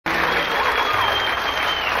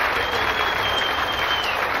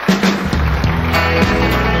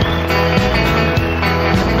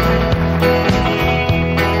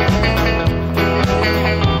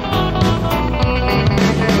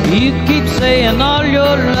saying all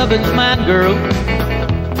your loving's mine, girl,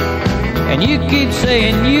 and you keep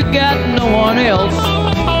saying you got no one else.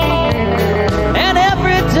 And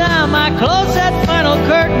every time I close that final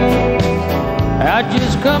curtain, I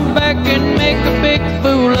just come back and make a big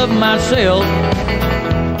fool of myself.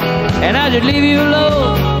 And I just leave you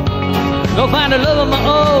alone, go find a love of my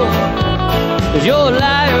own, 'cause you're a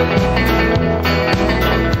liar.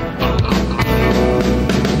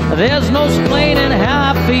 There's no explaining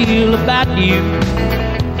how I feel about you.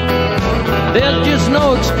 There's just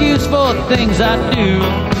no excuse for things I do.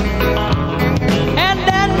 And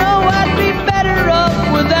I know I'd be better off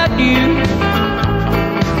without you,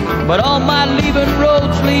 but all my leaving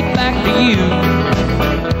roads lead back to you.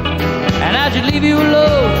 And I should leave you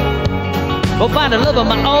alone, go find a love of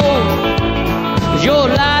my own, 'cause you're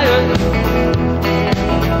a liar.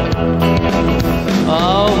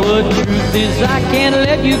 Oh, but truth is I can't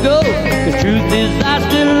let you go. The truth is I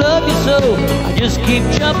still love you so. I just keep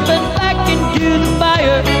jumping back into the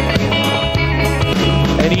fire.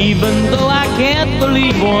 And even though I can't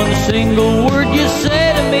believe one single word you say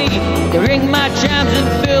to me, you ring my chimes and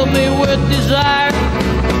fill me with desire.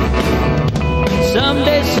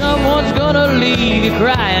 Someday someone's gonna leave you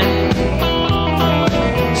crying.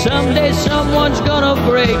 Someday someone's gonna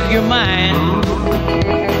break your mind.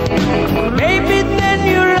 Maybe then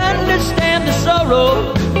you'll understand the sorrow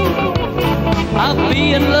of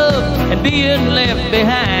being loved and being left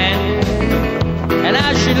behind. And I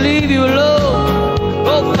should leave you alone,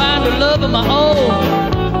 go find a love of my own,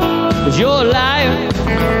 'cause you're a liar.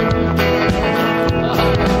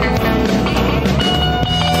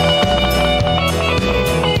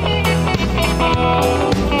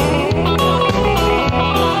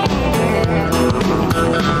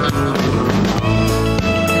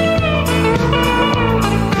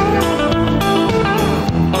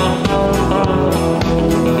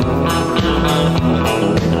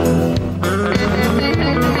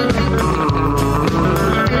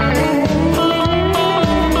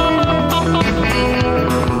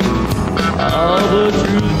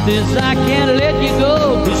 I can't let you go,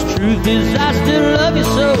 'cause truth is I still love you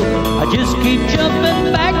so. I just keep jumping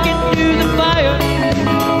back into the fire.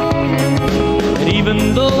 And even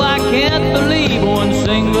though I can't believe one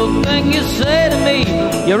single thing you say to me,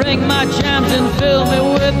 you ring my chimes and fill me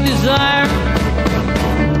with desire.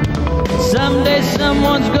 Someday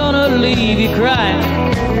someone's gonna leave you crying.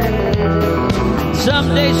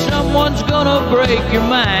 Someday someone's gonna break your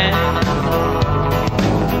mind.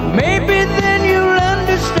 Maybe then you'll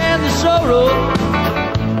understand the sorrow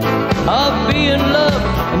of being loved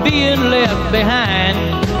and being left behind.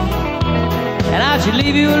 And I should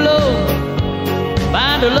leave you alone,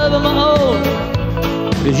 find a love of my own,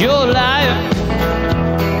 'cause you're a liar.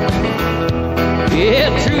 Yeah,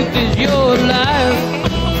 truth is you're a liar.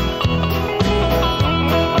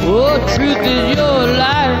 Oh, truth is you're a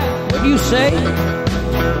liar. What do you say?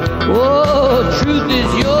 Oh, truth is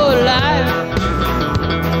you're